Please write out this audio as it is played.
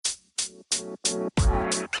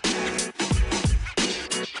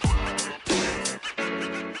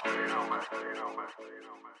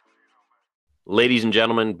Ladies and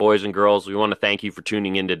gentlemen, boys and girls, we want to thank you for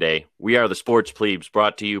tuning in today. We are the Sports Plebes,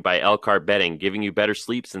 brought to you by Elkhart Betting, giving you better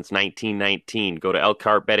sleep since 1919. Go to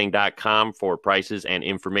elkhartbetting.com for prices and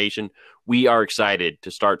information. We are excited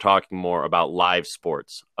to start talking more about live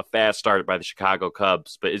sports. A fast start by the Chicago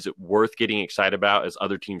Cubs, but is it worth getting excited about as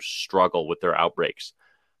other teams struggle with their outbreaks?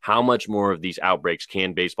 How much more of these outbreaks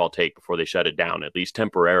can baseball take before they shut it down, at least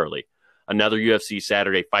temporarily? Another UFC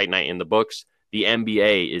Saturday fight night in the books. The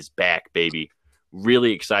NBA is back, baby.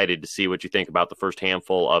 Really excited to see what you think about the first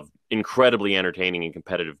handful of incredibly entertaining and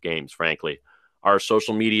competitive games, frankly. Our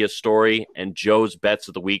social media story and Joe's bets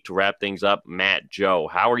of the week to wrap things up. Matt, Joe,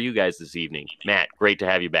 how are you guys this evening? Matt, great to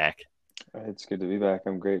have you back. It's good to be back.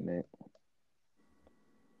 I'm great, Nate.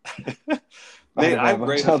 Nate, I'm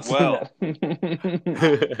great as well.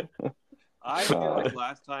 I feel Uh, like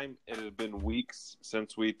last time it had been weeks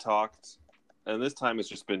since we talked, and this time it's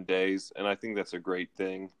just been days, and I think that's a great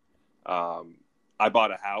thing. I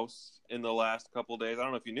bought a house in the last couple of days. I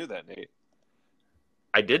don't know if you knew that, Nate.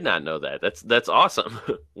 I did not know that. That's awesome.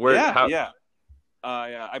 Yeah.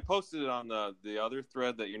 I posted it on the other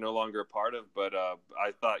thread that you're no longer a part of, but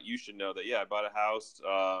I thought you should know that. Yeah, I bought a house.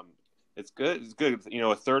 It's good. It's good. You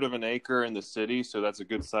know, a third of an acre in the city, so that's a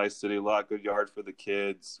good sized city lot. Good yard for the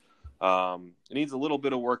kids. It needs a little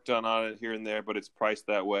bit of work done on it here and there, but it's priced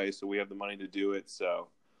that way, so we have the money to do it. So,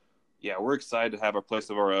 yeah, we're excited to have a place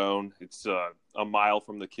of our own. It's a mile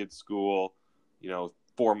from the kids' school,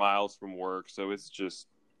 4 miles from work, so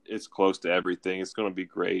it's close to everything. It's going to be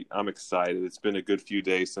great. I'm excited. It's been a good few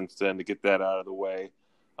days since then to get that out of the way.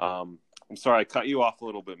 I'm sorry I cut you off a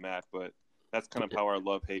little bit, Matt, but that's kind of how our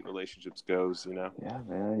love-hate relationships goes, yeah,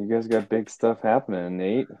 man, you guys got big stuff happening,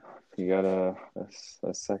 Nate. You got a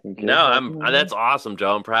second kid. No, that's awesome,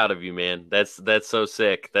 Joe. I'm proud of you, man. That's so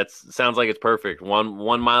sick. Sounds like it's perfect.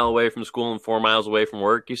 1 mile away from school and 4 miles away from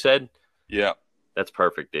work, you said? Yeah. That's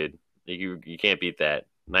perfect, dude. You can't beat that.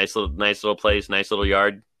 Nice little place, nice little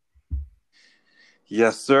yard.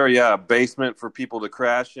 Yes, sir. Yeah, basement for people to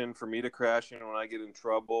crash in, for me to crash in when I get in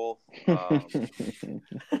trouble.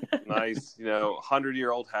 Nice,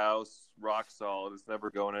 100-year-old house, rock solid. It's never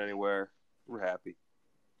going anywhere. We're happy.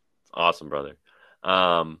 Awesome, brother.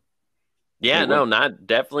 Yeah, no,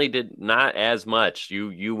 not as much.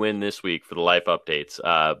 You win this week for the life updates.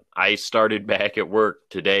 I started back at work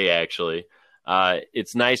today, actually.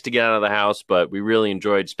 It's nice to get out of the house, but we really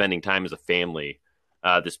enjoyed spending time as a family.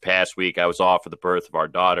 This past week, I was off for the birth of our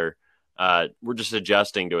daughter. We're just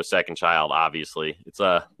adjusting to a second child, obviously. It's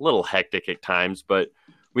a little hectic at times, but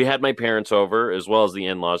we had my parents over as well as the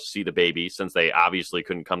in-laws to see the baby since they obviously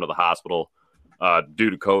couldn't come to the hospital due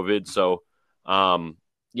to COVID. So,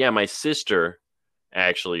 my sister,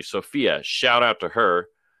 actually, Sophia, shout out to her.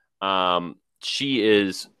 She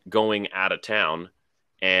is going out of town,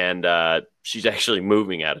 and she's actually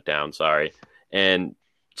moving out of town, sorry. And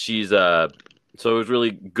she's so it was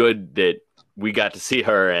really good that we got to see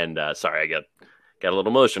her, and sorry, I got a little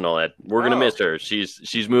emotional. We're going to miss her.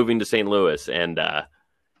 She's moving to St. Louis, and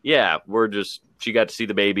she got to see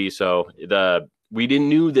the baby, so we didn't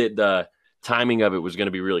knew that the timing of it was going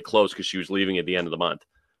to be really close because she was leaving at the end of the month.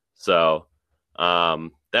 So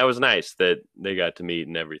that was nice that they got to meet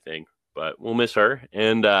and everything. But we'll miss her.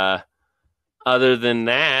 And other than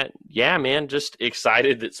that, yeah, man, just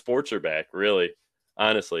excited that sports are back, really.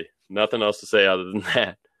 Honestly, nothing else to say other than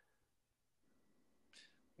that.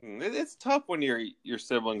 It's tough when your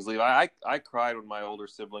siblings leave. I cried when my older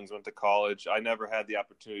siblings went to college. I never had the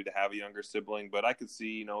opportunity to have a younger sibling, but I could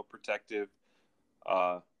see, protective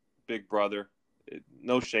big brother.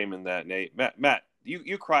 No shame in that, Nate. Matt,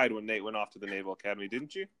 you cried when Nate went off to the Naval Academy,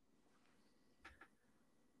 didn't you?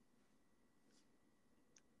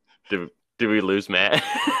 Did we lose Matt?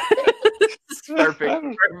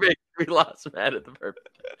 Perfect. We lost Matt at the perfect.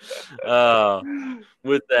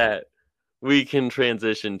 With that, we can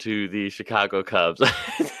transition to the Chicago Cubs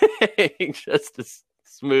just as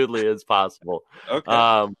smoothly as possible.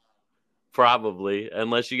 Okay. Probably,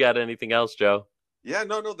 unless you got anything else, Joe. Yeah,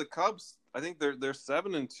 no, the Cubs, I think they're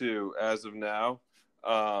 7-2 as of now.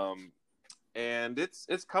 And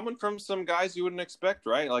it's coming from some guys you wouldn't expect,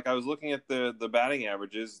 right? Like I was looking at the batting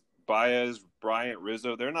averages, Baez, Bryant,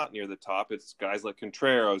 Rizzo, they're not near the top. It's guys like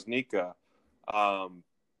Contreras, Nika.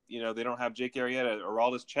 They don't have Jake Arrieta.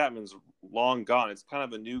 Aroldis Chapman's long gone. It's kind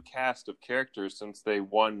of a new cast of characters since they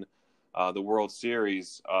won the World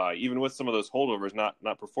Series, even with some of those holdovers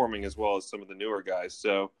not performing as well as some of the newer guys.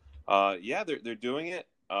 So, they're doing it.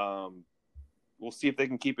 we'll see if they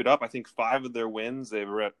can keep it up. I think 5 of their wins, they've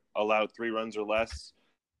allowed 3 runs or less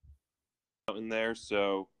in there.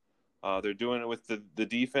 So they're doing it with the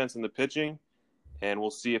defense and the pitching, and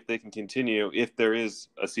we'll see if they can continue, if there is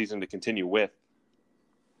a season to continue with.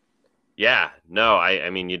 Yeah, no, I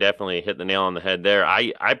mean, you definitely hit the nail on the head there.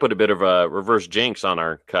 I put a bit of a reverse jinx on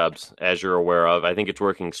our Cubs, as you're aware of. I think it's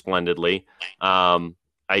working splendidly.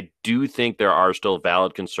 I do think there are still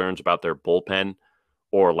valid concerns about their bullpen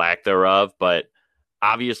or lack thereof, but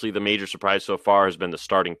obviously the major surprise so far has been the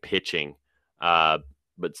starting pitching.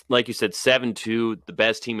 But like you said, 7-2, the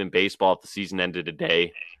best team in baseball if the season ended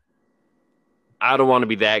today. I don't want to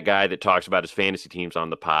be that guy that talks about his fantasy teams on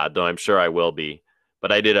the pod, though I'm sure I will be.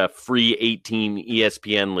 But I did a free 18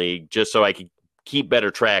 ESPN league just so I could keep better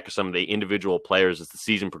track of some of the individual players as the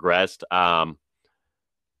season progressed.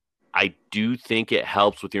 I do think it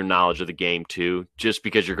helps with your knowledge of the game, too, just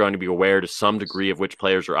because you're going to be aware to some degree of which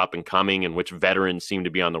players are up and coming and which veterans seem to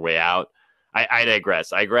be on the way out. I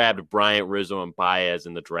digress. I grabbed Bryant, Rizzo, and Baez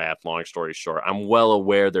in the draft, long story short. I'm well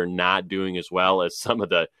aware they're not doing as well as some of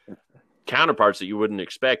the counterparts that you wouldn't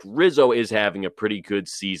expect. Rizzo is having a pretty good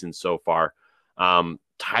season so far.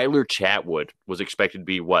 Tyler Chatwood was expected to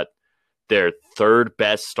be, their third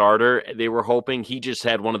best starter, they were hoping. He just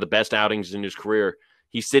had one of the best outings in his career.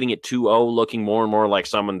 He's sitting at 2-0, looking more and more like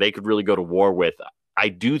someone they could really go to war with. I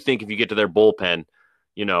do think if you get to their bullpen,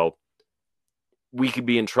 we could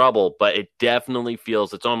be in trouble, but it definitely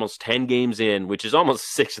feels it's almost 10 games in, which is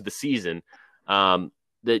almost 6 of the season, that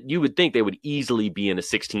you would think they would easily be in a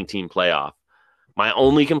 16-team playoff. My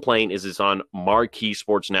only complaint is it's on Marquee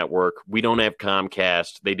Sports Network. We don't have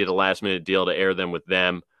Comcast. They did a last-minute deal to air them with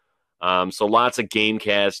them. So lots of game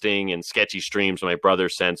casting and sketchy streams my brother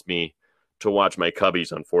sends me to watch my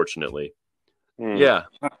Cubbies, unfortunately. Yeah.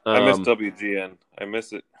 I miss WGN. I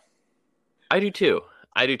miss it. I do too.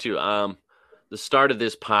 The start of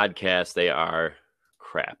this podcast, they are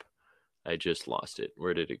crap. I just lost it.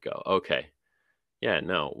 Where did it go? Okay. Yeah,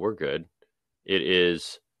 no, we're good. It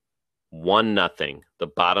is 1-0. The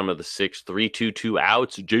bottom of the 6th, 3-2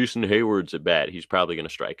 outs. Jason Hayward's at bat. He's probably going to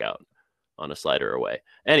strike out on a slider away.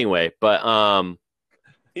 Anyway, but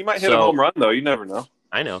he might hit a home run though. You never know.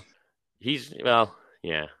 I know.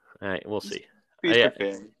 Yeah. We'll see.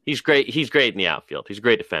 He's great. He's great in the outfield. He's a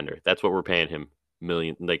great defender. That's what we're paying him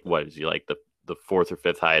million. Like, what is he, like the 4th or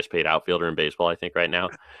 5th highest paid outfielder in baseball, I think, right now?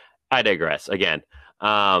 I digress. Again,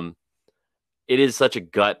 it is such a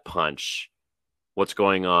gut punch what's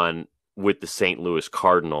going on with the St. Louis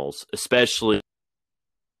Cardinals, especially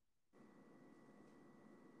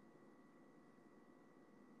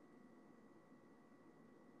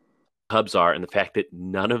Cubs are, and the fact that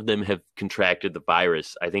none of them have contracted the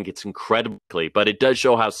virus. I think it's incredibly, but it does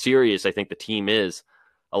show how serious I think the team is.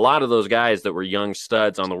 A lot of those guys that were young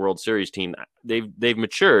studs on the World Series team, they've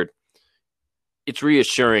matured. It's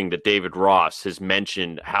reassuring that David Ross has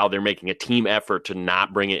mentioned how they're making a team effort to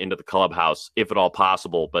not bring it into the clubhouse, if at all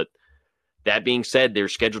possible. But that being said, they're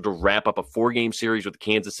scheduled to wrap up a 4-game series with the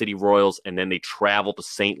Kansas City Royals, and then they travel to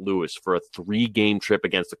St. Louis for a 3-game trip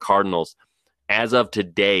against the Cardinals. As of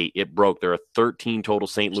today, it broke. There are 13 total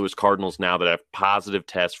St. Louis Cardinals now that have positive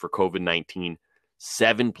tests for COVID-19.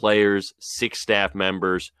 7 players, 6 staff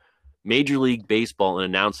members. Major League Baseball, in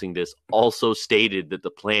announcing this, also stated that the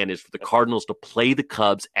plan is for the Cardinals to play the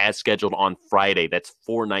Cubs as scheduled on Friday. That's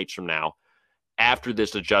 4 nights from now, after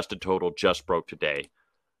this adjusted total just broke today.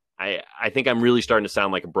 I think I'm really starting to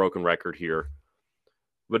sound like a broken record here,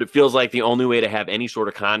 but it feels like the only way to have any sort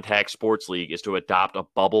of contact sports league is to adopt a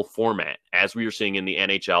bubble format, as we are seeing in the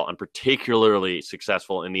NHL and particularly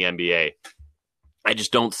successful in the NBA. I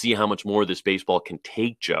just don't see how much more this baseball can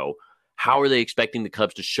take, Joe. How are they expecting the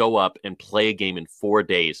Cubs to show up and play a game in 4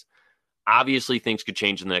 days? Obviously, things could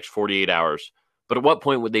change in the next 48 hours, but at what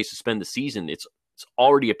point would they suspend the season? It's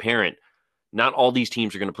already apparent. Not all these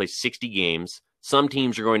teams are going to play 60 games. Some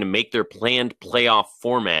teams are going to make their planned playoff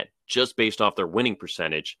format just based off their winning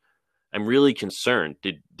percentage. I'm really concerned.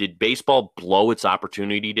 Did baseball blow its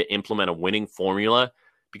opportunity to implement a winning formula?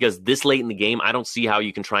 Because this late in the game, I don't see how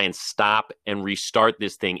you can try and stop and restart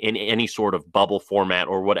this thing in any sort of bubble format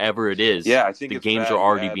or whatever it is. Yeah, I think the games are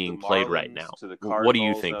already being played right now. What do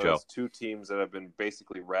you think, Joe? 2 teams that have been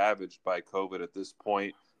basically ravaged by COVID at this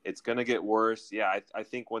point. It's going to get worse. Yeah, I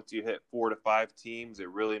think once you hit 4 to 5 teams, it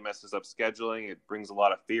really messes up scheduling. It brings a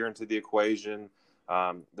lot of fear into the equation.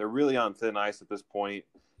 They're really on thin ice at this point.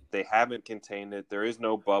 They haven't contained it. There is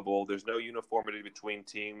no bubble. There's no uniformity between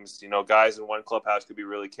teams. Guys in one clubhouse could be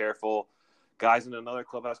really careful. Guys in another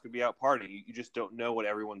clubhouse could be out partying. You just don't know what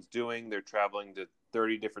everyone's doing. They're traveling to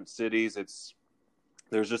 30 different cities. It's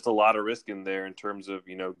there's just a lot of risk in there in terms of,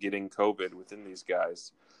 getting COVID within these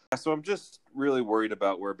guys. So I'm just really worried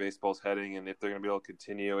about where baseball's heading and if they're going to be able to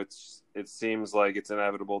continue. It seems like it's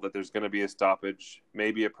inevitable that there's going to be a stoppage,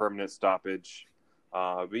 maybe a permanent stoppage.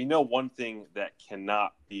 But one thing that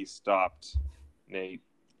cannot be stopped, Nate,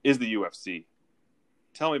 is the UFC.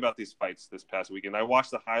 Tell me about these fights this past weekend. I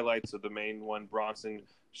watched the highlights of the main one, Bronson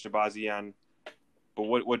Shabazian. But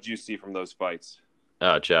what did you see from those fights?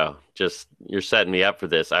 Oh, Joe, you're setting me up for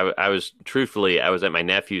this. I was at my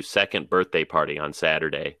nephew's second birthday party on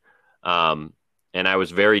Saturday. And I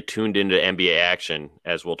was very tuned into NBA action,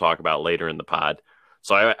 as we'll talk about later in the pod.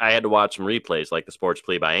 So I had to watch some replays like the sports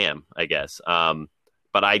plebe I am, I guess.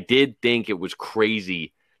 But I did think it was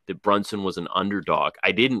crazy that Brunson was an underdog.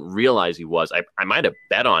 I didn't realize he was. I might have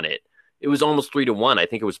bet on it. It was almost 3-1. I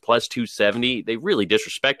think it was plus 270. They really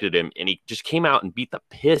disrespected him, and he just came out and beat the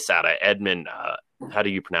piss out of Edmund. How do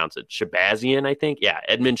you pronounce it? Shabazian, I think. Yeah,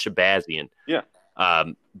 Edmund Shabazian. Yeah.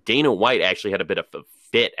 Dana White actually had a bit of a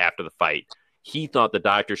fit after the fight. He thought the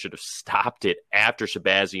doctor should have stopped it after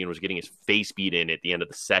Shabazian was getting his face beat in at the end of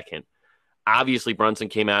the second. Obviously, Brunson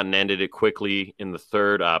came out and ended it quickly in the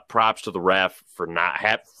third. Props to the ref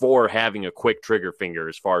for having a quick trigger finger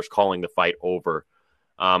as far as calling the fight over.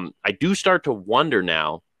 I do start to wonder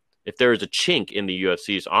now if there is a chink in the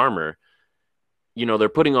UFC's armor. They're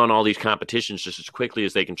putting on all these competitions just as quickly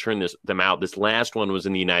as they can churn them out. This last one was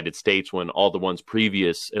in the United States when all the ones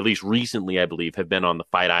previous, at least recently, I believe, have been on the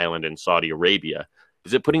Fight Island in Saudi Arabia.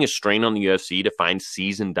 Is it putting a strain on the UFC to find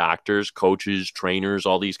seasoned doctors, coaches, trainers,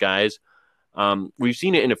 all these guys? We've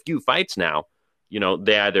seen it in a few fights now.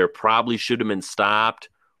 They either probably should have been stopped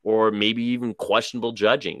or maybe even questionable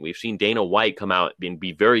judging. We've seen Dana White come out and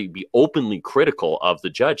be openly critical of the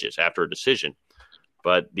judges after a decision.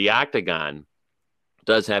 But the Octagon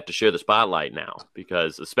does have to share the spotlight now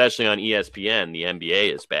because, especially on ESPN, the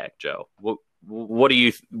NBA is back. Joe, what do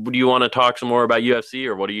you want to talk some more about UFC,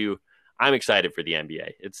 or I'm excited for the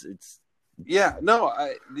NBA.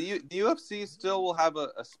 The UFC still will have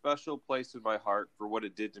a special place in my heart for what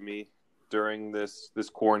it did to me during this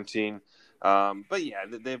quarantine. But yeah,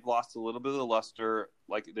 they've lost a little bit of the luster.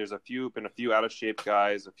 Like there's been a few out of shape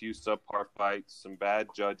guys, a few subpar fights, some bad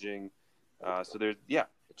judging. So there's a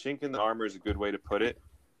chink in the armor is a good way to put it.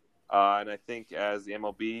 And I think as the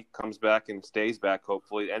MLB comes back and stays back,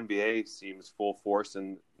 hopefully, NBA seems full force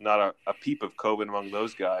and not a peep of COVID among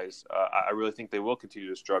those guys. I really think they will continue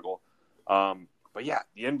to struggle. But yeah,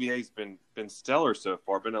 the NBA's been stellar so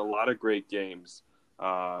far. Been a lot of great games.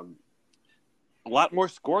 A lot more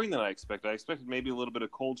scoring than I expected. I expected maybe a little bit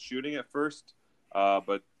of cold shooting at first.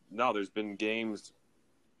 But no, there's been games,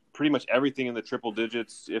 pretty much everything in the triple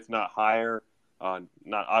digits, if not higher.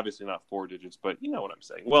 Obviously not 4 digits, but you know what I'm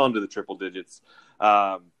saying. Well into the triple digits.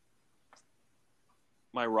 My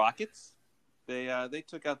Rockets, they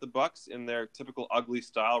took out the Bucks in their typical ugly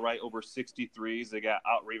style, right? Over 63s. They got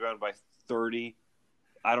out-rebounded by 30.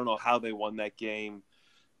 I don't know how they won that game.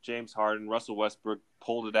 James Harden, Russell Westbrook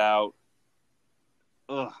pulled it out.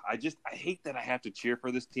 I hate that I have to cheer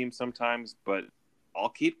for this team sometimes, but I'll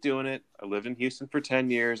keep doing it. I lived in Houston for 10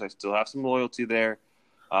 years. I still have some loyalty there.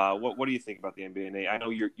 What do you think about the NBA, Nate? I know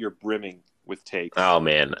you're brimming with takes. Oh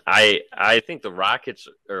man, I think the Rockets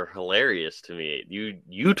are hilarious to me.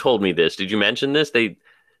 You told me this. Did you mention this? They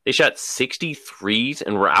shot 63s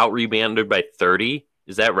and were out rebounded by 30.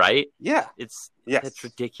 Is that right? Yeah. That's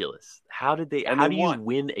ridiculous. How did they? How do you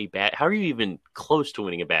win how are you even close to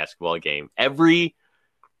winning a basketball game? Every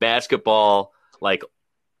basketball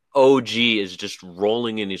OG is just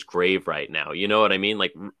rolling in his grave right now. You know what I mean?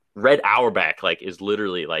 Like Red Auerbach, is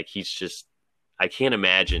literally he's just. I can't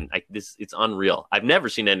imagine it's unreal. I've never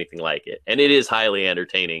seen anything like it, and it is highly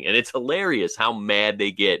entertaining, and it's hilarious how mad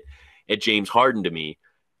they get at James Harden to me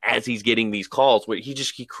as he's getting these calls where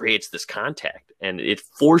he creates this contact, and it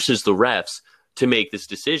forces the refs to make this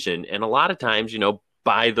decision. And a lot of times,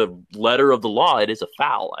 by the letter of the law, it is a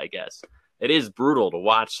foul. I guess it is brutal to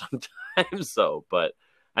watch sometimes, though. But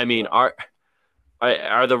I mean,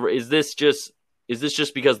 is this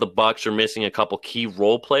just because the Bucks are missing a couple key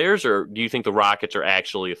role players, or do you think the Rockets are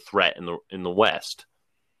actually a threat in the West?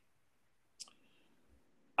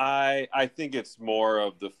 I think it's more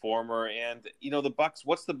of the former, and the Bucks.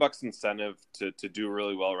 What's the Bucks' incentive to do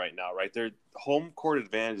really well right now? Right, their home court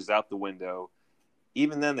advantage is out the window.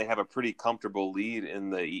 Even then, they have a pretty comfortable lead in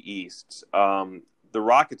the East. The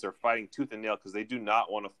Rockets are fighting tooth and nail because they do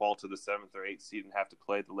not want to fall to the 7th or 8th seed and have to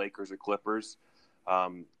play the Lakers or Clippers.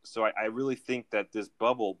 So I really think that this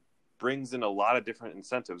bubble brings in a lot of different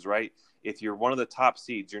incentives, right? If you're one of the top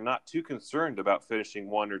seeds, you're not too concerned about finishing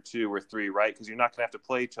 1 or 2 or 3, right? Because you're not going to have to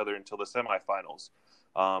play each other until the semifinals.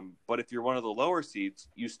 But if you're one of the lower seeds,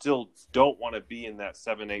 you still don't want to be in that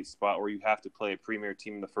 7-8 spot where you have to play a premier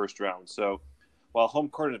team in the first round. So while home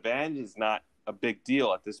court advantage is not a big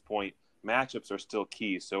deal at this point, matchups are still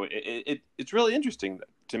key. So it's really interesting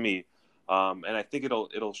to me. And I think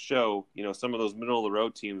it'll show, some of those middle of the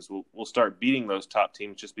road teams will start beating those top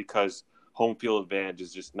teams just because home field advantage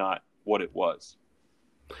is just not what it was.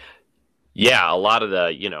 Yeah, a lot of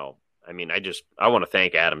the, I want to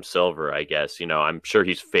thank Adam Silver, I guess. I'm sure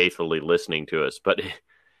he's faithfully listening to us, but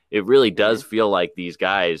it really does feel like these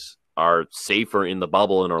guys are safer in the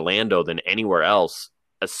bubble in Orlando than anywhere else,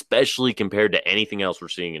 especially compared to anything else we're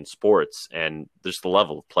seeing in sports. And just the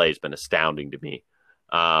level of play has been astounding to me.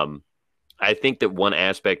 I think that one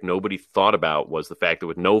aspect nobody thought about was the fact that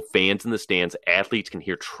with no fans in the stands, athletes can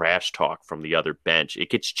hear trash talk from the other bench. It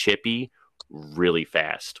gets chippy really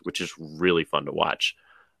fast, which is really fun to watch.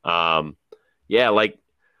 Like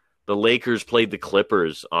the Lakers played the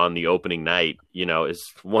Clippers on the opening night,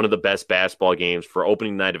 is one of the best basketball games for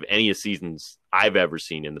opening night of any seasons I've ever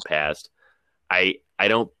seen in the past. I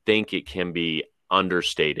don't think it can be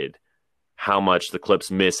understated how much the Clips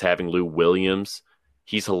miss having Lou Williams.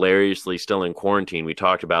 He's hilariously still in quarantine. We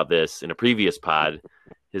talked about this in a previous pod,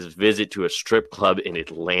 his visit to a strip club in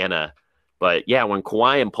Atlanta. But yeah, when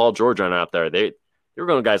Kawhi and Paul George aren't out there, they were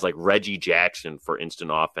going to guys like Reggie Jackson for instant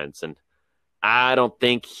offense. And I don't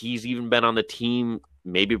think he's even been on the team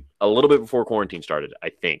maybe a little bit before quarantine started, I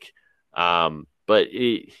think.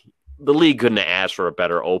 The league couldn't have asked for a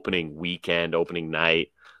better opening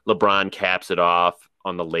night. LeBron caps it off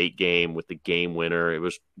on the late game with the game winner. It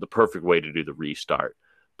was the perfect way to do the restart.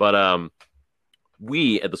 But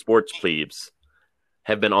we at the Sports Plebes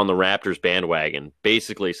have been on the Raptors bandwagon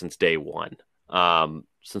basically since day one,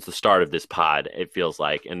 since the start of this pod, it feels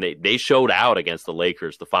like. And they showed out against the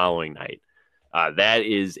Lakers the following night. That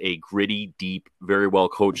is a gritty, deep, very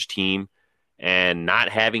well-coached team. And not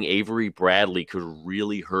having Avery Bradley could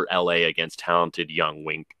really hurt LA against talented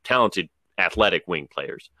athletic wing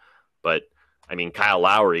players. But Kyle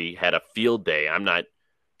Lowry had a field day. I'm not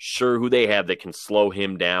sure who they have that can slow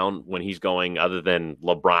him down when he's going, other than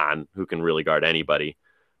LeBron, who can really guard anybody.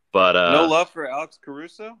 But no love for Alex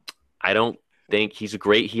Caruso? I don't think he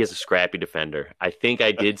is a scrappy defender. I think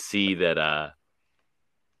I did see that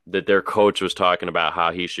that their coach was talking about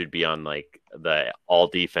how he should be on like the all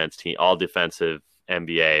defensive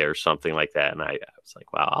NBA or something like that. And I was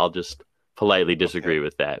like, wow, I'll just politely disagree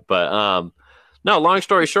with that. But no, long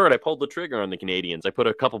story short, I pulled the trigger on the Canadians. I put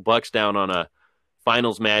a couple bucks down on a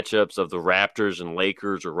finals matchups of the Raptors and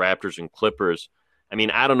Lakers or Raptors and Clippers.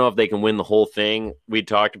 I don't know if they can win the whole thing. We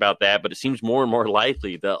talked about that, but it seems more and more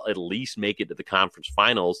likely they'll at least make it to the conference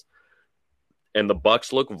finals. And the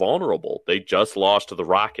Bucks look vulnerable. They just lost to the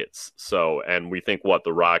Rockets. And we think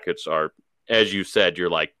the Rockets are, as you said, you're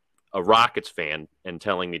like a Rockets fan and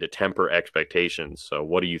telling me to temper expectations. So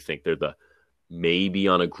what do you think? They're maybe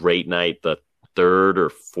on a great night, the third or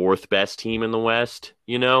fourth best team in the West,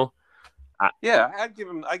 Yeah, I give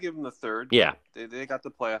them the third. Yeah. They got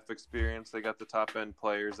the playoff experience. They got the top end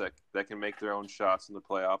players that can make their own shots in the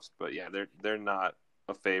playoffs. But yeah, they're not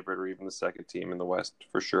a favorite or even the second team in the West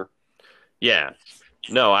for sure. Yeah.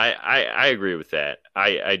 No, I agree with that.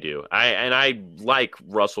 I do. I like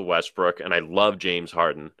Russell Westbrook and I love James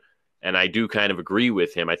Harden. And I do kind of agree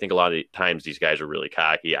with him. I think a lot of the times these guys are really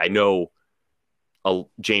cocky. I know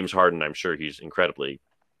James Harden, I'm sure he's incredibly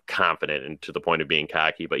confident and to the point of being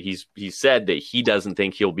cocky, but he said that he doesn't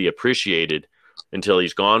think he'll be appreciated until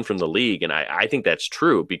he's gone from the league. And I think that's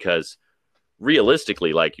true because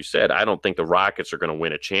realistically, like you said, I don't think the Rockets are going to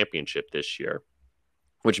win a championship this year,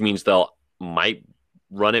 which means might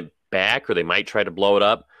run it back or they might try to blow it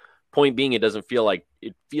up. Point being, it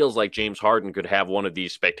feels like James Harden could have one of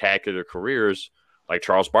these spectacular careers like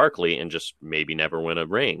Charles Barkley and just maybe never win a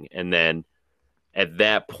ring. And then at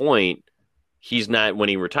that point, when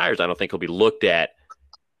he retires, I don't think he'll be looked at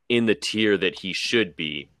in the tier that he should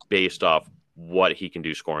be based off what he can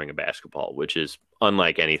do scoring a basketball, which is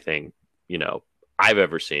unlike anything, I've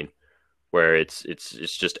ever seen, where it's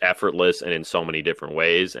just effortless and in so many different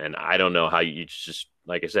ways. And I don't know how you just,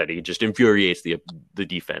 like I said, he just infuriates the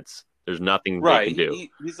defense. There's nothing they can do.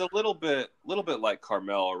 He's a little bit like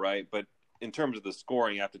Carmelo, right? But in terms of the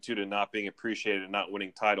scoring aptitude and not being appreciated and not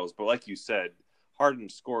winning titles. But like you said, Harden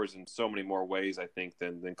scores in so many more ways, I think,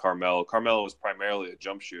 than Carmelo. Carmelo is primarily a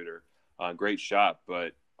jump shooter. Great shot,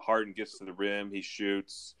 but Harden gets to the rim, he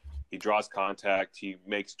shoots, he draws contact, he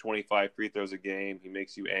makes 25 free throws a game, he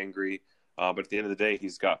makes you angry. But at the end of the day,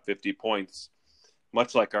 he's got 50 points,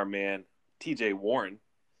 much like our man, TJ Warren,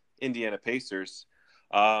 Indiana Pacers.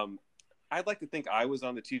 I'd like to think I was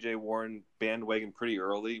on the TJ Warren bandwagon pretty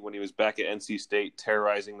early when he was back at NC State,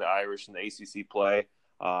 terrorizing the Irish in the ACC play.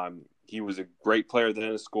 He was a great player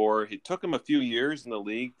then, a scorer. It took him a few years in the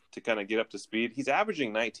league to kind of get up to speed. He's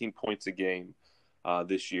averaging 19 points a game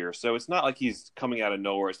this year, so it's not like he's coming out of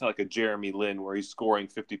nowhere. It's not like a Jeremy Lin where he's scoring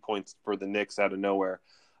 50 points for the Knicks out of nowhere.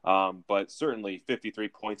 But certainly 53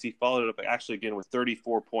 points. He followed it up actually again with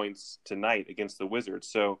 34 points tonight against the Wizards.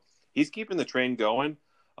 So he's keeping the train going.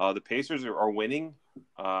 The Pacers are winning,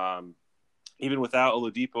 even without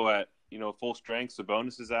Oladipo at full strength.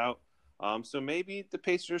 Sabonis is out, so maybe the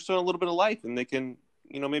Pacers are showing a little bit of life, and they can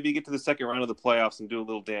maybe get to the second round of the playoffs and do a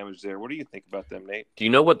little damage there. What do you think about them, Nate? Do you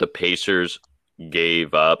know what the Pacers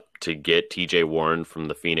gave up to get TJ Warren from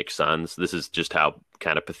the Phoenix Suns? This is just how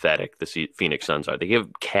kind of pathetic the Phoenix Suns are. They give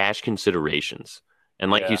cash considerations. And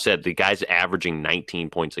like you said, the guy's averaging 19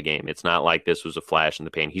 points a game. It's not like this was a flash in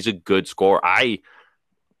the pan. He's a good scorer. I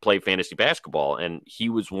play fantasy basketball, and he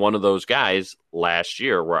was one of those guys last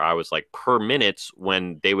year where I was like, per minutes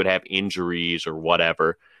when they would have injuries or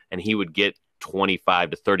whatever, and he would get 25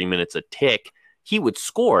 to 30 minutes a tick, he would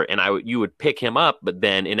score, and you would pick him up, but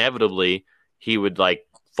then inevitably he would like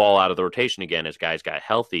fall out of the rotation again as guys got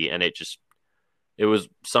healthy, and it was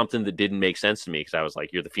something that didn't make sense to me because I was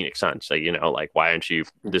like, you're the Phoenix Suns, so why aren't you?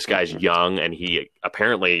 This guy's young and he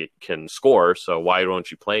apparently can score, so why don't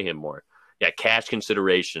you play him more? Yeah, cash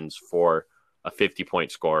considerations for a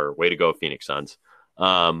 50-point scorer. Way to go, Phoenix Suns.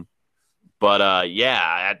 And Oladipo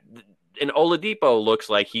looks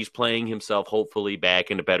like he's playing himself hopefully back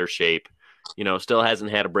into better shape. Still hasn't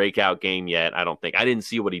had a breakout game yet, I don't think. I didn't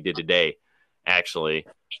see what he did today, actually.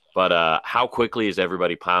 But how quickly is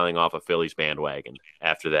everybody piling off a Phillies bandwagon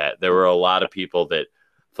after that? There were a lot of people that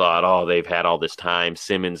thought, they've had all this time.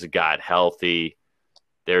 Simmons got healthy.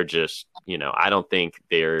 They're just, I don't think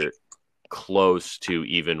they're close to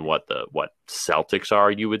even what Celtics are,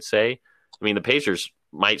 you would say. I mean, the Pacers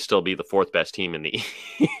might still be the fourth best team in the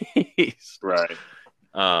East. Right.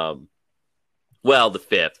 Well, the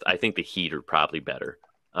fifth. I think the Heat are probably better.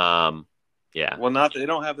 Yeah. Well, they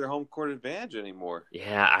don't have their home court advantage anymore.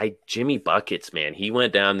 Yeah, Jimmy Buckets, man. He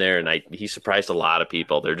went down there and he surprised a lot of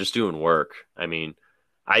people. They're just doing work. I mean,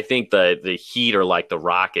 I think the Heat are like the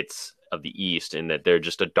Rockets of the East in that they're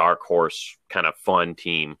just a dark horse kind of fun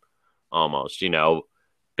team. Almost,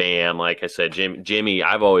 Bam, like I said, Jimmy,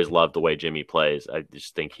 I've always loved the way Jimmy plays. I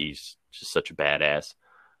just think he's just such a badass.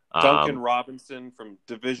 Duncan Robinson from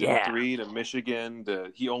Division III to Michigan,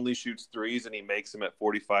 he only shoots threes and he makes them at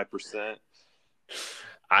 45%.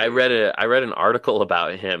 I read an article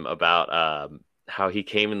about him about how he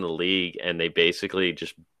came in the league and they basically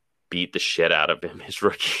just beat the shit out of him his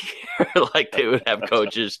rookie year. Like they would have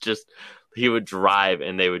coaches he would drive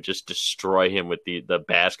and they would just destroy him with the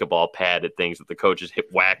basketball padded things that the coaches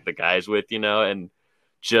whack the guys with, and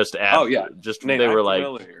just Nate, they were like,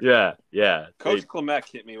 familiar. yeah. Coach Klemek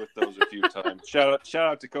hit me with those a few times. Shout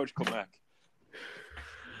out to Coach Klemek.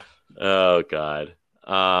 Oh God.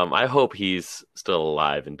 I hope he's still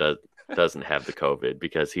alive and doesn't have the COVID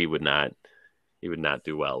because he would not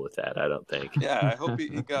do well with that, I don't think. Yeah, I hope he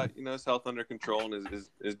got his health under control and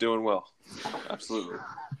is doing well. Absolutely.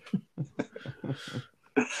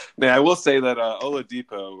 Now, I will say that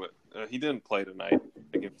Oladipo, he didn't play tonight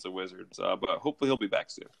against the Wizards, but hopefully he'll be back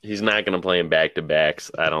soon. He's not going to play in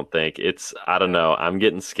back-to-backs, I don't think. I don't know. I'm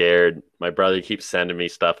getting scared. My brother keeps sending me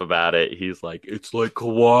stuff about it. He's like, it's like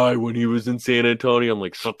Kawhi when he was in San Antonio. I'm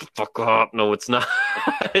like, shut the fuck up. No, it's not.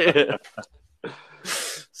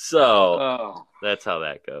 So that's how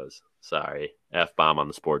that goes. Sorry. F-bomb on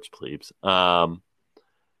the sports plebes. But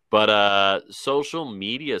social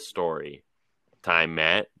media story time,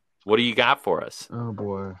 Matt. What do you got for us? Oh,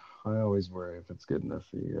 boy. I always worry if it's good enough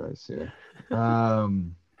for you guys here.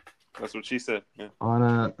 That's what she said. Yeah. On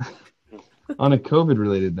a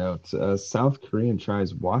COVID-related note, South Korean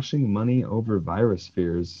tries washing money over virus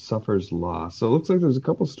fears, suffers loss. So it looks like there's a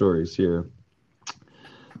couple stories here.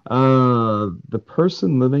 The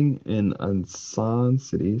person living in Ansan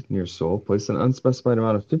City near Seoul placed an unspecified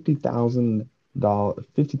amount of 50,000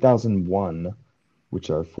 won, which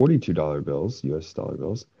are $42 bills, US dollar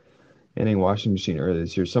bills, in a washing machine earlier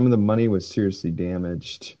this year. Some of the money was seriously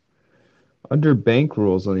damaged. Under bank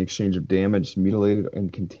rules on the exchange of damaged, mutilated,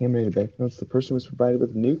 and contaminated banknotes, the person was provided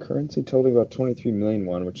with new currency totaling about 23 million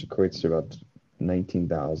won, which equates to about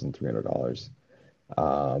 $19,300.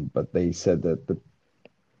 But they said that the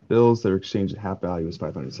bills that are exchanged at half value was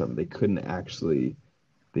 507. They didn't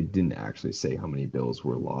actually say how many bills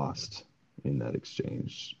were lost in that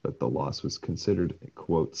exchange, but the loss was considered,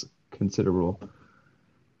 quotes, considerable.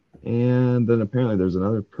 And then apparently there's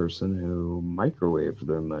another person who microwaved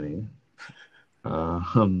their money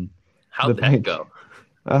Um, the How'd that bank, go?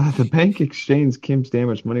 the bank exchanged Kim's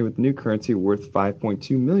damaged money with new currency worth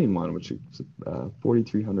 5.2 million won, which is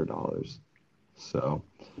 $4,300. So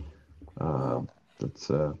uh, that's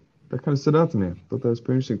that kind of stood out to me. I thought that was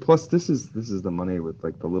pretty interesting. Plus, this is the money with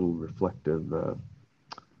like the little reflective,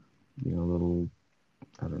 little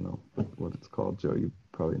I don't know what it's called, Joe. You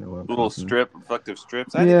probably know what I'm Little talking about. reflective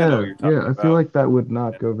strips. I think I know what Yeah, you're yeah. talking I feel about. like that would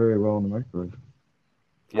not go very well in the microwave.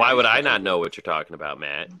 Yeah, Why would these I guys not know are. what you're talking about,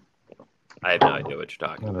 Matt? I have no idea what you're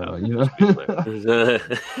I talking don't know. about. You Just to be clear. know,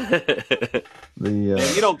 the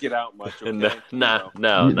Man, you don't get out much, No, okay?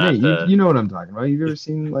 no, Nate, not you know what I'm talking about. You've ever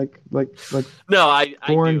seen like No, I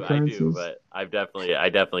foreign do, currencies? but I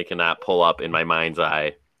definitely cannot pull up in my mind's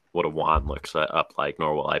eye what a wand looks up like,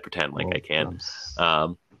 nor will I pretend like I Well, can.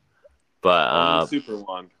 Um, but Only Super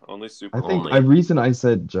One. Only Super I think One. only. the reason I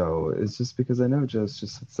said Joe is just because I know Joe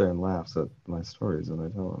just sits there and laughs at my stories when I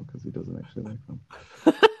tell him because he doesn't actually like them.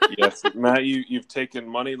 Yes, Matt, you've taken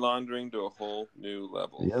money laundering to a whole new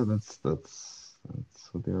level. Yeah, that's what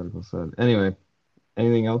the article said. Anyway,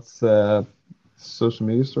 anything else? Social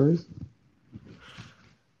media stories?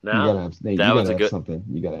 You No, gotta have Nate. that You was gotta a have good. something.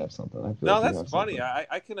 You gotta have something. I feel No, like you that's have funny. something.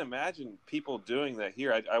 I can imagine people doing that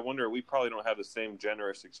here. I wonder. We probably don't have the same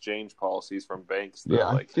generous exchange policies from banks, Yeah, though.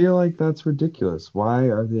 I Like, feel like that's ridiculous. Why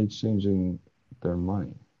are they exchanging their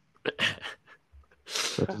money?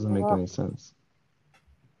 That doesn't make any sense.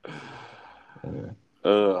 Anyway,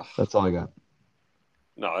 ugh. that's all I got.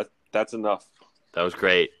 No, that's enough. That was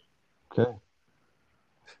great. Okay.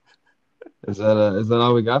 Is that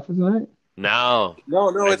all we got for tonight? No, No,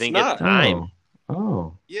 I it's think it's not. time.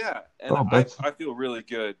 Oh. Yeah, and Oh, I feel really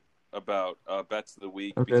good about bets of the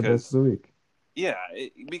week okay, bets of because the week. yeah,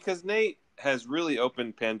 because Nate has really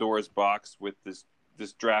opened Pandora's box with this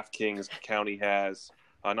DraftKings account he has.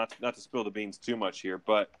 Not to spill the beans too much here,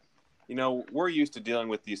 but we're used to dealing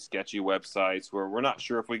with these sketchy websites where we're not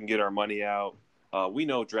sure if we can get our money out. We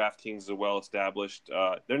know DraftKings is well established.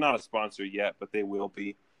 They're not a sponsor yet, but they will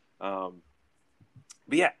be. But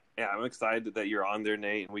yeah, I'm excited that you're on there,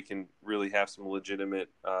 Nate, and we can really have some legitimate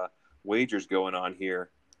wagers going on here.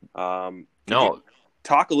 Can No, you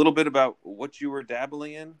talk a little bit about what you were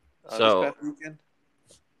dabbling in this so past weekend?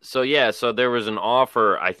 so there was an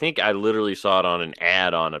offer. I think I literally saw it on an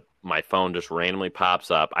ad on my phone. Just randomly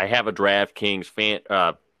pops up. I have a DraftKings fan.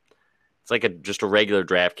 It's like just a regular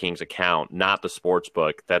DraftKings account, not the sports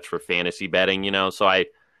book. That's for fantasy betting. So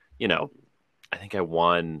you know, I think I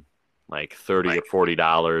won like $30 or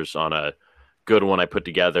 $40 on a good one I put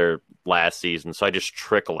together last season. So I just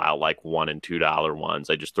trickle out like $1 and $2 ones.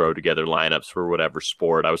 I just throw together lineups for whatever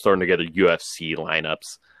sport. I was throwing together UFC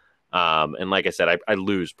lineups. And like I said, I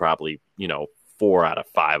lose probably, 4 out of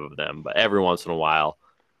 5 of them, but every once in a while,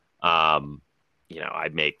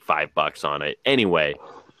 I'd make $5 on it. Anyway,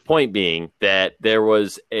 point being that there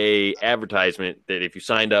was a advertisement that if you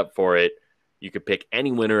signed up for it, you could pick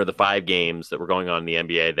any winner of the 5 games that were going on in the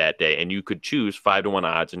NBA that day, and you could choose 5-1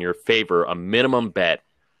 odds in your favor, a minimum bet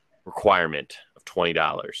requirement of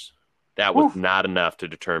 $20. That was not enough to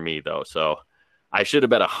deter me, though. So I should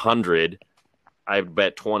have bet 100. I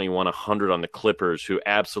bet 21, 100 on the Clippers, who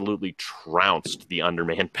absolutely trounced the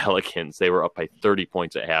undermanned Pelicans. They were up by 30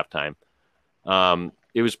 points at halftime.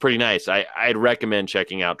 It was pretty nice. I'd recommend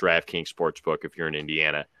checking out DraftKings Sportsbook if you're in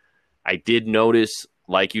Indiana. I did notice,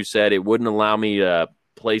 like you said, it wouldn't allow me to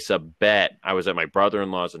place a bet. I was at my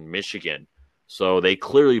brother-in-law's in Michigan, so they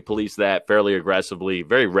clearly police that fairly aggressively.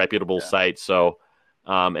 Very reputable site. So,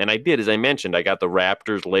 and I did, as I mentioned, I got the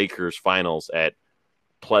Raptors-Lakers finals at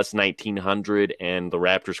plus 1,900 and the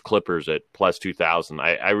Raptors-Clippers at plus 2,000.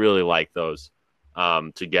 I really like those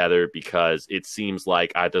together because it seems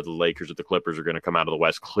like either the Lakers or the Clippers are going to come out of the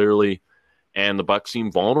West clearly, and the Bucks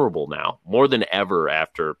seem vulnerable now more than ever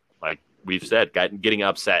after, like we've said, getting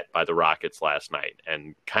upset by the Rockets last night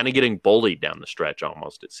and kind of getting bullied down the stretch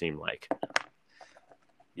almost, it seemed like.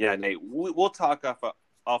 Yeah, Nate, we'll talk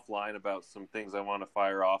offline about some things I want to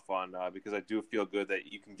fire off on because I do feel good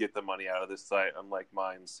that you can get the money out of this site, unlike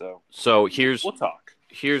mine. So we'll talk.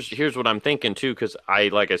 Here's what I'm thinking too, because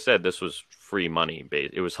like I said, this was free money.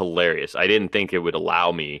 It was hilarious. I didn't think it would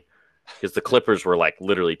allow me because the Clippers were like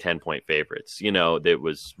literally 10-point favorites. That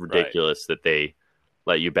was ridiculous that they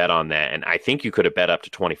let you bet on that, and I think you could have bet up to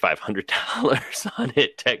 $2,500 on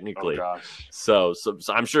it technically. Oh gosh. So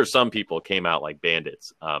I'm sure some people came out like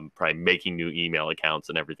bandits, probably making new email accounts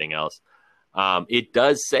and everything else. It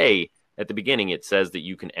does say at the beginning, it says that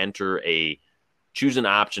you can choose an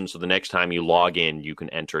option. So the next time you log in, you can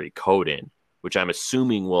enter a code in, which I'm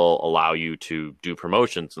assuming will allow you to do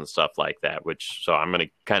promotions and stuff like that, so I'm going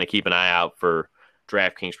to kind of keep an eye out for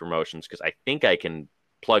DraftKings promotions because I think I can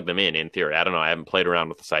plug them in theory. I don't know. I haven't played around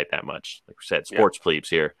with the site that much. Like we said, sports plebes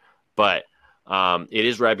here. But it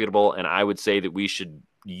is reputable, and I would say that we should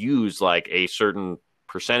use like a certain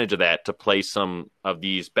percentage of that to place some of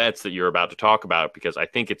these bets that you're about to talk about, because I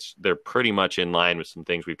think they're pretty much in line with some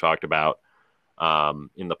things we've talked about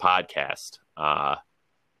in the podcast.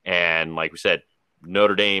 And like we said,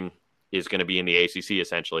 Notre Dame is going to be in the ACC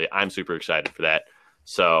essentially. I'm super excited for that.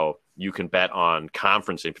 So you can bet on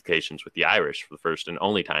conference implications with the Irish for the first and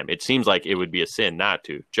only time. It seems like it would be a sin not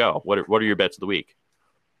to. Joe, what are your bets of the week?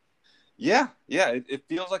 Yeah. It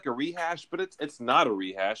feels like a rehash, but it's not a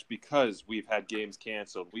rehash because we've had games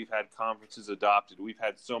canceled. We've had conferences adopted. We've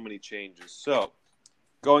had so many changes. So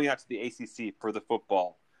going out to the ACC for the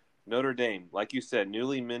football, Notre Dame, like you said,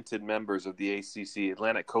 newly minted members of the ACC,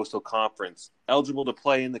 Atlantic Coastal Conference, eligible to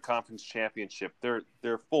play in the conference championship.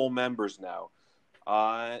 They're full members now.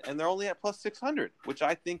 And they're only at plus 600, which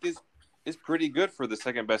I think is pretty good for the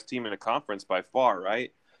second best team in a conference by far,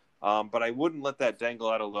 right? But I wouldn't let that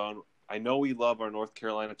dangle out alone. I know we love our North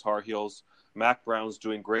Carolina Tar Heels. Mac Brown's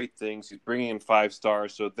doing great things. He's bringing in 5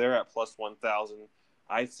 stars, so they're at plus 1,000.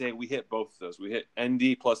 I'd say we hit both of those. We hit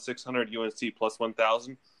ND plus 600, UNC plus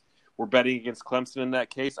 1,000. We're betting against Clemson in that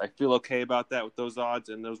case. I feel okay about that with those odds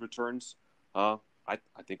and those returns. I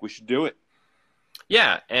think we should do it.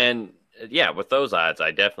 Yeah, and with those odds,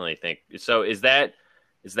 I definitely think so.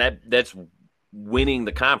 That's winning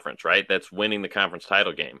the conference, right? That's winning the conference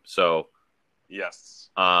title game. So yes.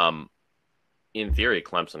 In theory,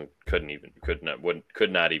 Clemson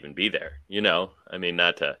could not even be there. I mean,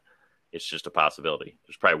 it's just a possibility.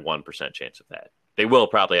 There's probably 1% chance of that. They will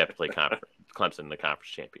probably have to play Clemson in the conference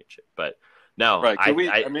championship, but no. Right?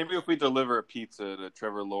 Maybe if we deliver a pizza to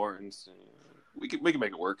Trevor Lawrence, we can make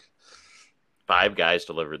it work. 5 guys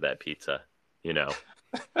delivered that pizza.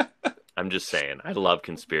 I'm just saying. I love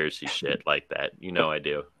conspiracy shit like that. I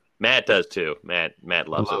do. Matt does too. Matt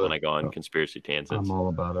loves it when I go on conspiracy tangents. I'm all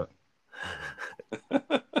about it.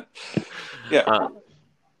 Yeah.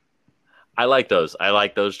 I like those,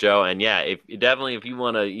 Joe. And yeah, if you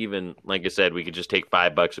want to, even like I said, we could just take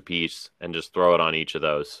 $5 a piece and just throw it on each of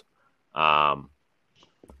those, out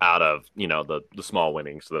of the small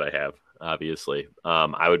winnings that I have. Obviously,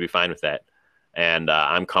 I would be fine with that, and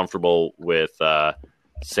I'm comfortable with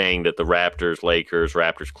saying that the Raptors, Lakers,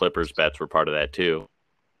 Raptors, Clippers bets were part of that too.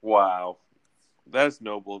 Wow, that's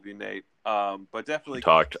noble of you, Nate. But definitely you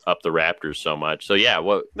talked up the Raptors so much. So yeah,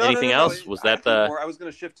 anything else? Was that I was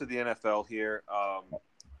going to shift to the NFL here.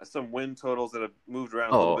 Some win totals that have moved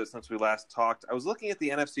around a little bit since we last talked. I was looking at the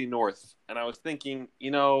NFC North, and I was thinking,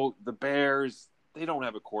 the Bears, they don't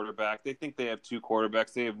have a quarterback. They think they have 2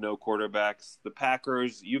 quarterbacks. They have no quarterbacks. The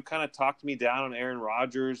Packers, you've kind of talked me down on Aaron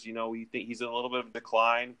Rodgers. You think he's in a little bit of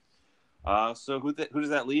decline. So who does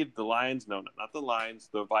that leave? The Lions? No, not the Lions.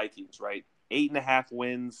 The Vikings, right? 8.5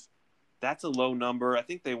 wins. That's a low number. I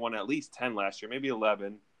think they won at least 10 last year, maybe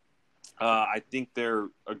 11. I think they're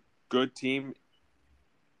a good team.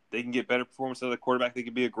 They can get better performance out of the quarterback. They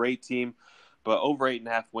could be a great team. But over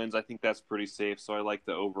 8.5 wins, I think that's pretty safe. So I like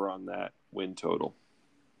the over on that win total.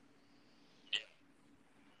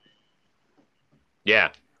 Yeah,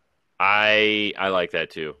 I like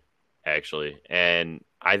that too, actually. And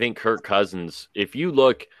I think Kirk Cousins, if you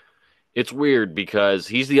look, it's weird because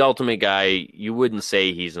he's the ultimate guy. You wouldn't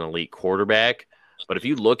say he's an elite quarterback, but if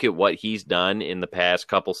you look at what he's done in the past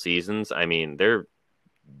couple seasons, I mean, they're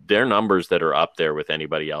numbers that are up there with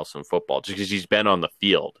anybody else in football, just because he's been on the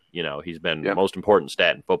field. He's been the most important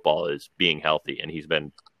stat in football is being healthy, and he's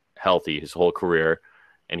been healthy his whole career,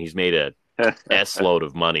 and he's made a S load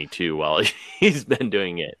of money too while he's been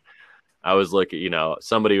doing it. I was looking,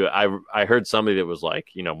 somebody, I heard somebody that was like,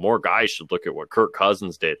 more guys should look at what Kirk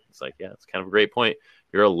Cousins did. It's like, yeah, it's kind of a great point.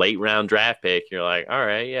 You're a late round draft pick. You're like, all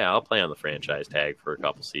right, yeah, I'll play on the franchise tag for a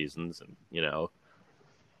couple seasons and,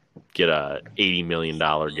 get a $80 million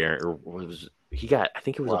guarantee. Or what was he got? I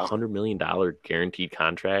think it was $100 million guaranteed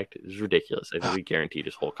contract. It was ridiculous. I think he guaranteed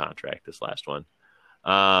his whole contract this last one.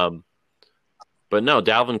 But no,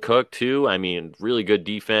 Dalvin Cook too. I mean, really good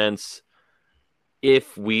defense.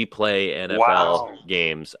 If we play NFL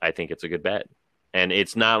games, I think it's a good bet. And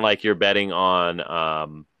it's not like you're betting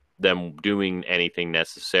on them doing anything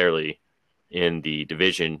necessarily in the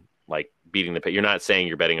division, like beating the – you're not saying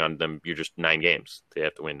you're betting on them. You're just 9 games. They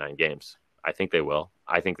have to win 9 games. I think they will.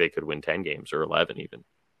 I think they could win 10 games or 11 even.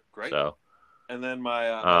 Great. So, and then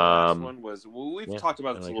my last one was we've talked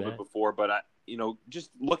about this a little bit before, but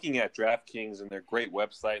just looking at DraftKings and their great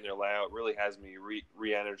website and their layout really has me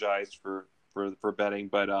re-energized for betting.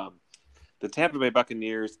 But the Tampa Bay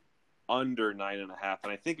Buccaneers under 9.5,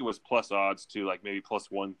 and I think it was plus odds too, like maybe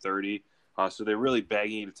plus 130. So they're really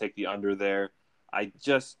begging you to take the under there. I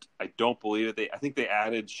don't believe it. I think they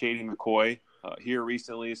added Shady McCoy here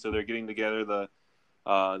recently, so they're getting together the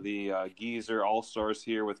Geezer All Stars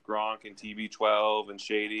here with Gronk and TB12 and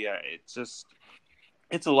Shady.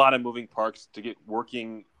 It's a lot of moving parts to get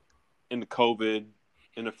working in the COVID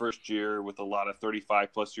in the first year with a lot of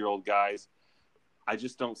 35-plus-year-old guys. I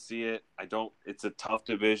just don't see it. It's a tough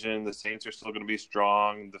division. The Saints are still going to be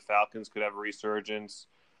strong. The Falcons could have a resurgence.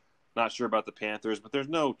 Not sure about the Panthers, but there's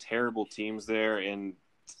no terrible teams there. And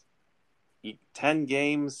 10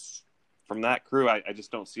 games from that crew, I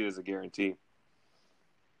just don't see it as a guarantee.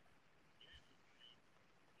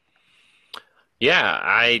 Yeah,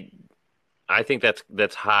 I think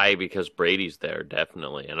that's high because Brady's there,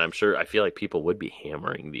 definitely. And I feel like people would be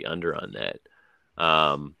hammering the under on that.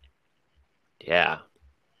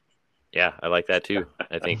 Yeah, I like that too.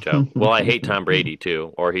 I think, Joe. Well, I hate Tom Brady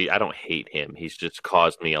too, I don't hate him. He's just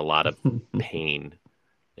caused me a lot of pain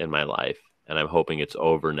in my life, and I'm hoping it's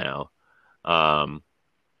over now.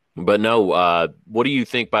 But no, what do you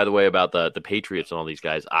think, by the way, about the Patriots and all these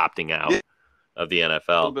guys opting out of the NFL?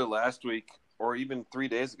 A little bit last week, or even 3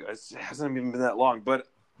 days ago. It hasn't even been that long, but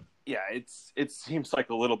yeah, it seems like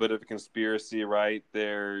a little bit of a conspiracy, right?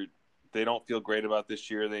 They don't feel great about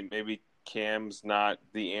this year. Maybe Cam's not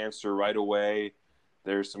the answer right away.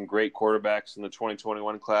 There's some great quarterbacks in the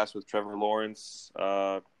 2021 class with Trevor Lawrence.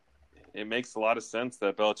 It makes a lot of sense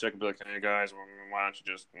that Belichick would be like, hey, guys, why don't you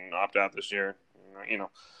just opt out this year?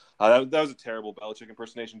 That was a terrible Belichick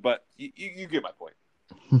impersonation, but you get my point.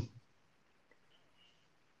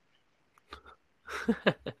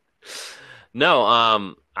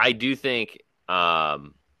 No, I do think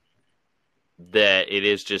that it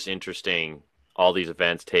is just interesting, all these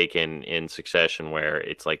events taken in succession where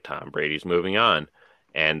it's like Tom Brady's moving on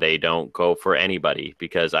and they don't go for anybody,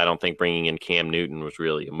 because I don't think bringing in Cam Newton was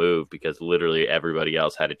really a move, because literally everybody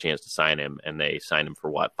else had a chance to sign him, and they signed him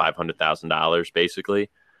for what, $500,000 basically,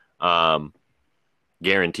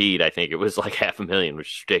 guaranteed. I think it was like $500,000, which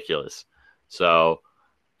is ridiculous. So,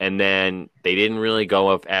 and then they didn't really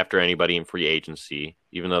go after anybody in free agency,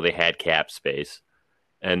 even though they had cap space.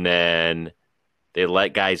 And then they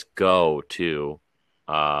let guys go too.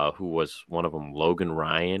 Who was one of them? Logan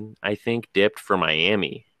Ryan, I think, dipped for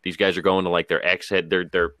Miami. These guys are going to like their ex-head.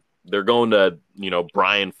 They're going to,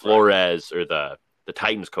 Brian Flores or the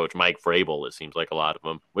Titans coach, Mike Vrabel. It seems like a lot of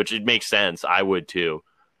them, which it makes sense. I would too,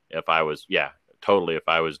 if I was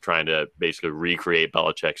trying to basically recreate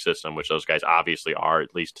Belichick's system, which those guys obviously are,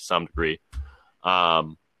 at least to some degree.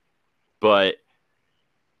 But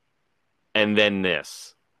and then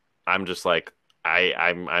this, I'm just like,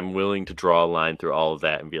 I'm willing to draw a line through all of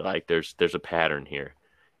that and be like, there's a pattern here.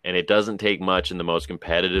 And it doesn't take much in the most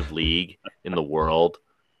competitive league in the world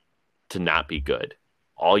to not be good.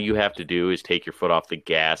 All you have to do is take your foot off the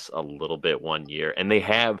gas a little bit one year. And they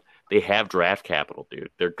have draft capital, dude.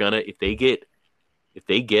 They're gonna, if they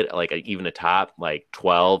get like even a top like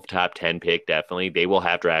 12, top 10 pick, definitely, they will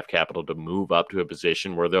have draft capital to move up to a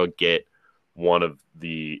position where they'll get one of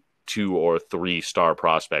the 2 or 3 star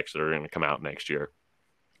prospects that are going to come out next year.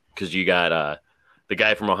 Because you got the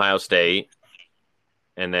guy from Ohio State,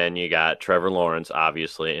 and then you got Trevor Lawrence,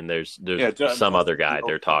 obviously, and there's some other guy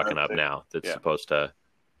they're talking up now that's supposed to,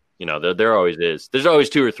 there always is. There's always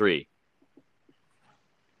 2 or 3.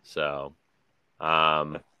 So,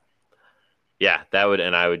 yeah, that would,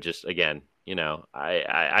 and I would just, again,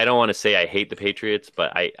 I don't want to say I hate the Patriots,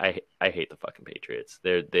 but I hate the fucking Patriots.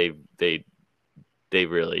 They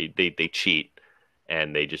really cheat,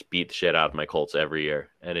 and they just beat the shit out of my Colts every year,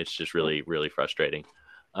 and it's just really, really frustrating.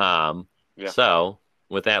 So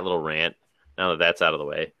with that little rant, now that that's out of the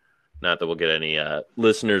way, not that we'll get any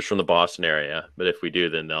listeners from the Boston area, but if we do,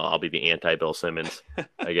 then I'll be the anti-Bill Simmons,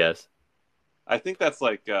 I guess. I think that's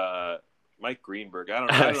like Mike Greenberg. I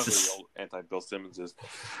don't know who the old anti-Bill Simmons is.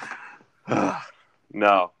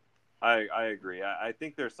 No, I agree. I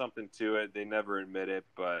think there's something to it. They never admit it,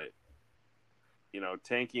 but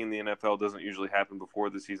tanking in the NFL doesn't usually happen before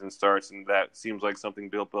the season starts, and that seems like something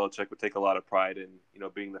Bill Belichick would take a lot of pride in,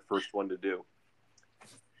 being the first one to do.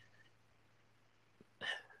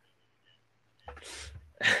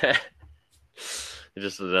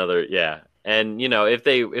 Just another, yeah. And if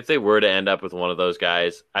they were to end up with one of those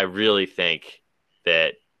guys, I really think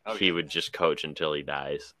that he would just coach until he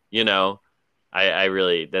dies. I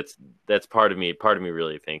really, that's part of me. Part of me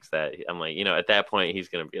really thinks that. I'm like, at that point he's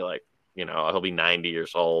gonna be like, he'll be 90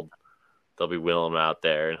 years old. They'll be wheeling him out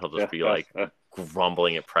there, and he'll just be like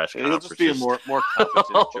grumbling at press conferences. He'll just be a more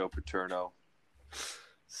competent Joe Paterno.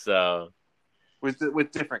 So,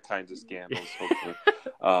 with different kinds of scandals, hopefully.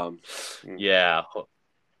 Yeah.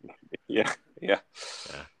 Yeah. Yeah.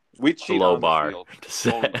 We It's a cheat low on the bar field. to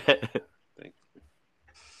set.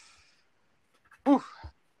 Whew.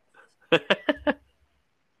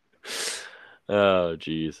 Oh,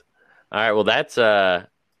 geez. All right. Well, that's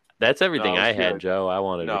everything No, it was I had, good. Joe. I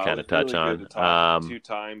wanted to No, it kind of was touch really good on. to talk 2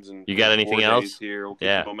 times and You got anything 4 days else? here. We'll keep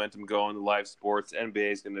Yeah. the momentum going. The live sports,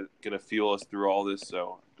 NBA is gonna fuel us through all this.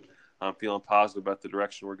 So I'm feeling positive about the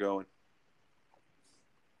direction we're going.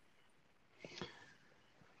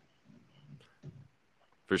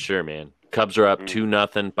 For sure, man. Cubs are up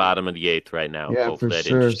 2-0, bottom of the 8th right now. Yeah, Hopefully for that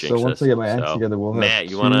sure. didn't So jinx once us. I get my act So, together, we'll have Matt,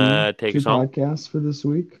 you want to take two us home? podcasts for this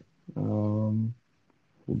week.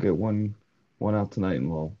 We'll get one out tonight, and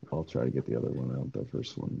I'll try to get the other one out, the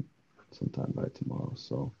first one, sometime by tomorrow.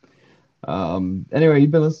 So, anyway,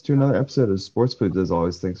 you've been listening to another episode of Sports Foods. As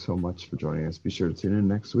always, thanks so much for joining us. Be sure to tune in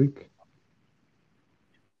next week.